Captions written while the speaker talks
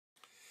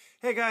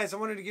Hey guys, I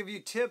wanted to give you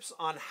tips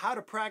on how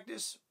to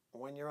practice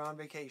when you're on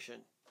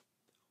vacation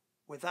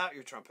without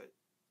your trumpet.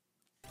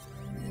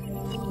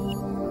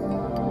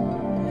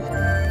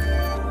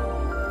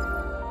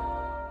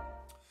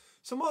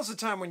 So most of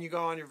the time when you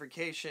go on your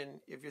vacation,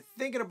 if you're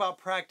thinking about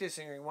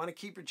practicing or you want to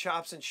keep your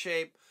chops in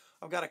shape,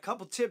 I've got a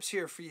couple tips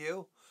here for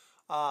you.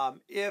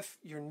 If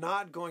you're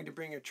not going to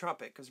bring your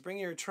trumpet, because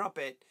bringing your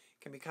trumpet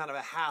can be kind of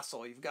a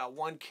hassle. You've got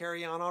one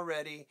carry-on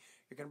already.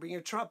 You're going to bring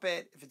your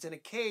trumpet. If it's in a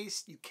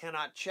case, you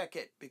cannot check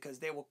it because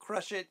they will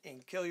crush it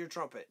and kill your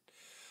trumpet.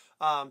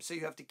 So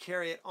you have to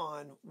carry it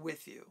on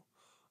with you.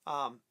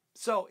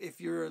 So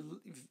if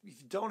you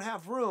don't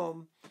have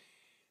room,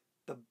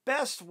 the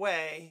best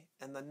way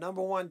and the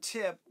number one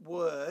tip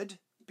would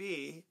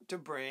be to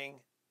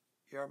bring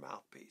your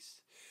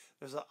mouthpiece.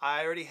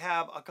 I already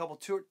have a couple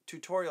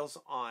tutorials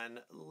on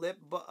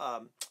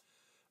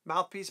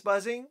mouthpiece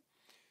buzzing.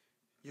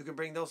 You can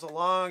bring those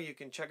along. You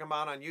can check them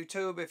out on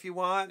YouTube if you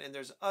want. And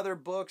there's other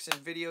books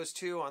and videos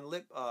too on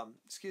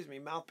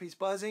mouthpiece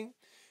buzzing.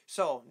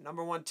 So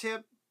number one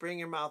tip, bring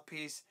your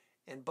mouthpiece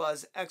and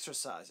buzz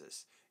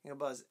exercises. You can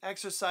buzz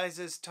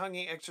exercises,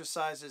 tonguing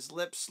exercises,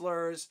 lip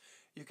slurs.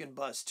 You can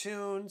buzz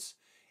tunes.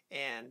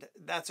 And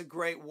that's a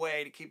great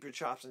way to keep your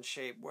chops in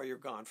shape where you're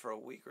gone for a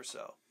week or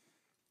so.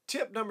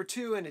 Tip number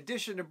two, in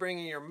addition to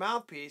bringing your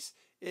mouthpiece,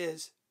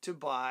 is to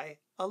buy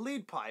a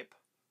lead pipe.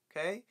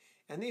 Okay?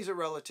 And these are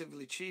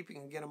relatively cheap. You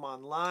can get them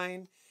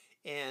online.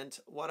 And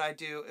what I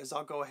do is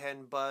I'll go ahead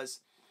and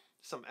buzz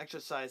some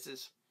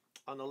exercises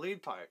on the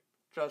lead pipe.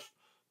 Just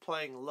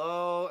playing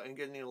low and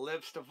getting the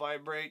lips to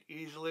vibrate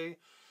easily.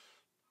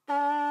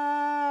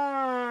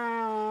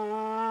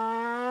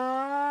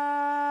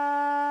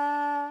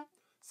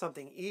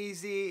 Something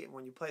easy.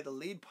 When you play the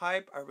lead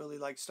pipe, I really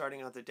like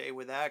starting out the day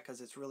with that because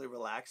it's really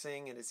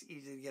relaxing and it's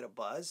easy to get a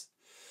buzz.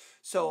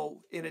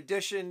 So in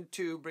addition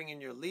to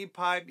bringing your lead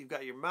pipe, you've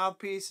got your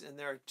mouthpiece, and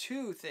there are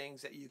two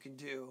things that you can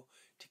do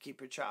to keep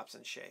your chops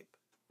in shape.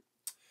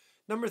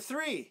 Number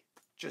three,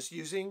 just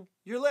using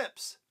your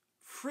lips,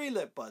 free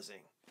lip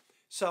buzzing.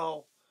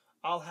 So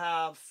I'll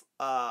have,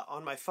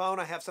 on my phone,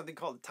 I have something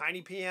called a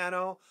Tiny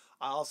Piano.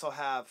 I also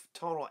have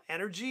Tonal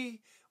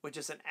Energy, which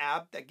is an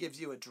app that gives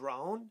you a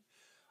drone.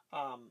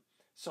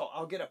 So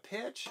I'll get a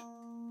pitch.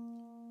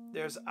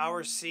 There's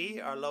our C,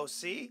 our low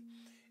C,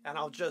 and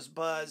I'll just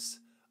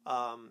buzz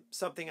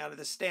something out of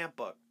the stamp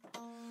book.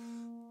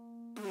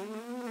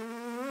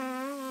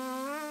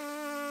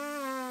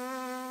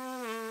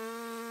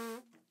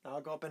 Now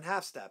I'll go up in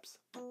half steps.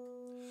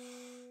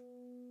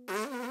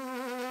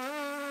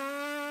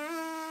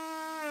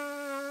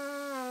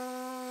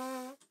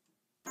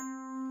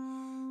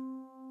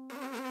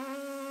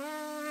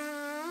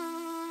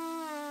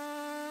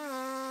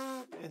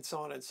 And so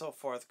on and so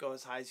forth. Go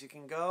as high as you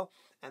can go.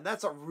 And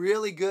that's a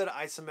really good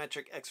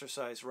isometric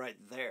exercise right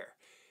there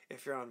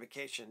if you're on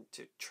vacation,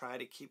 to try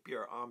to keep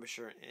your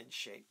embouchure in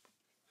shape.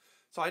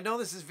 So I know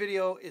this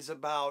video is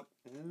about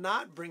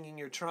not bringing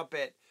your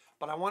trumpet,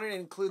 but I wanted to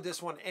include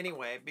this one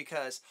anyway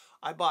because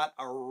I bought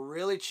a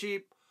really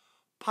cheap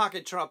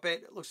pocket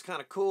trumpet. It looks kind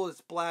of cool. It's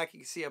black.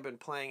 You can see I've been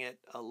playing it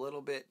a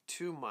little bit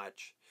too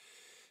much.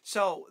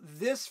 So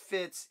this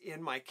fits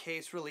in my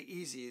case really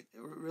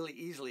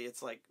easily.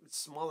 It's like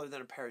smaller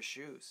than a pair of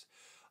shoes.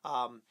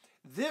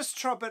 This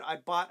trumpet I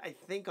bought, I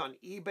think, on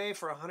eBay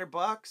for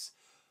 $100,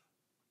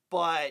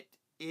 but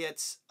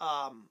it's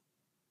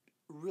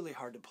really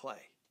hard to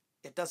play.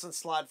 It doesn't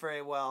slot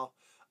very well.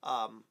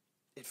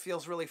 It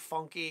feels really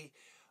funky.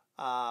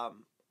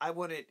 I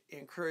wouldn't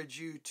encourage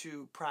you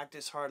to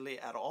practice hardly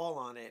at all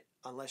on it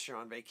unless you're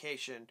on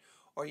vacation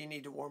or you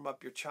need to warm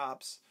up your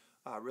chops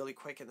really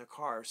quick in the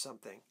car or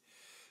something.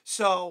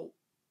 So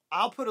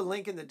I'll put a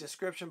link in the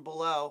description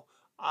below.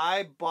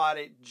 I bought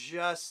it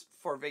just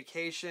for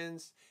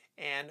vacations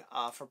and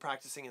for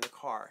practicing in the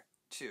car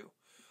too.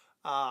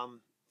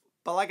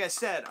 But like I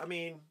said, I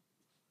mean,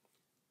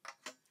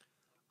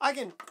 I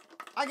can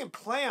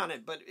play on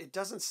it, but it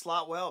doesn't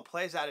slot well. It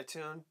plays out of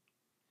tune.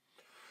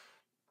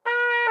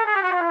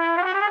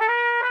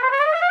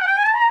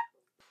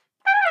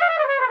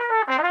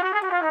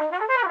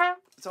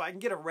 So I can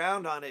get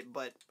around on it,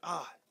 but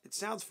it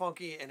sounds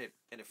funky and it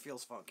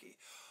feels funky.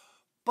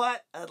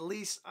 But at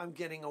least I'm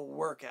getting a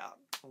workout,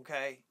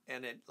 okay?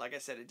 And it, like I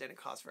said, it didn't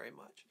cost very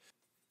much.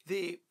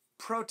 The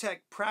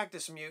ProTech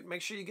Practice Mute,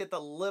 make sure you get the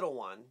little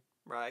one,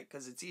 right?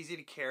 Because it's easy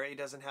to carry, it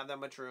doesn't have that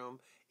much room,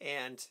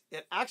 and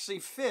it actually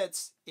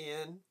fits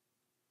in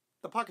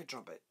the pocket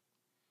trumpet.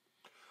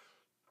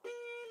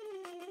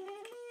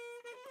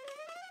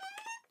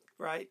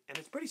 Right? And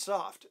it's pretty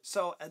soft.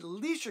 So at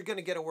least you're going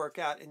to get a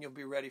workout and you'll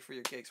be ready for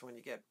your gigs when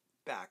you get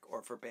back,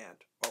 or for band,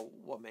 or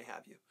what may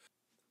have you.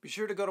 Be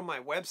sure to go to my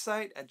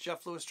website at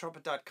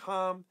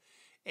jefflewistrumpet.com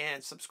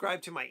and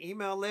subscribe to my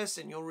email list,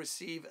 and you'll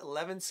receive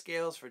 11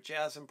 scales for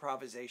jazz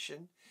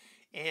improvisation.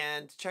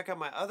 And check out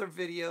my other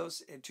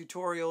videos and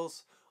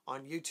tutorials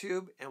on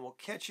YouTube, and we'll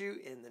catch you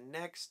in the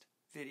next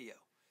video.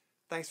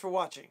 Thanks for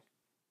watching.